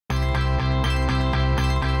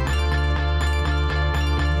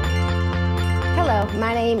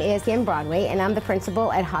my name is Kim Broadway, and I'm the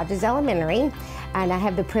principal at Hodges Elementary, and I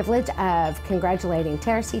have the privilege of congratulating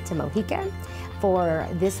Teresita Mojica for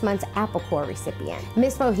this month's Apple Corps recipient.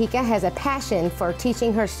 Miss Mojica has a passion for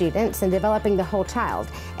teaching her students and developing the whole child,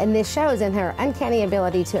 and this shows in her uncanny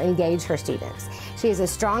ability to engage her students. She has a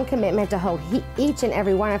strong commitment to hold each and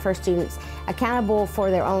every one of her students accountable for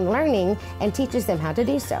their own learning and teaches them how to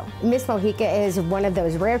do so. Miss Mojica is one of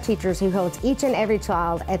those rare teachers who holds each and every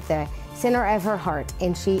child at the center of her heart,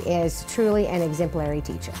 and she is truly an exemplary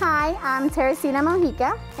teacher. Hi, I'm Teresita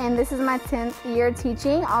Mojica, and this is my 10th year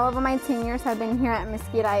teaching. All of my 10 years have been here at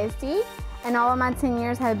Mesquite ISD, and all of my 10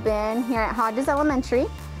 years have been here at Hodges Elementary.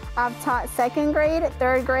 I've taught 2nd grade,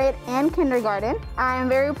 3rd grade, and kindergarten. I am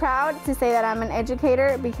very proud to say that I'm an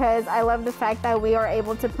educator because I love the fact that we are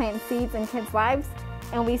able to plant seeds in kids' lives,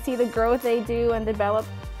 and we see the growth they do and develop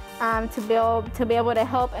to be able to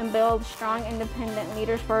help and build strong, independent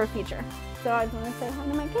leaders for our future. So I just want to say hi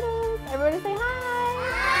to my kiddos. Everybody say hi.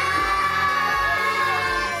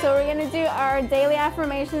 Hi. So we're going to do our daily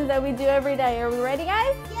affirmations that we do every day. Are we ready,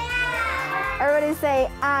 guys? Yeah. Everybody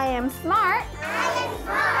say, I am smart. I am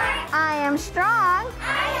smart. I am strong.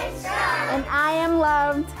 I am strong. And I am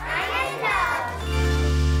loved. I am loved.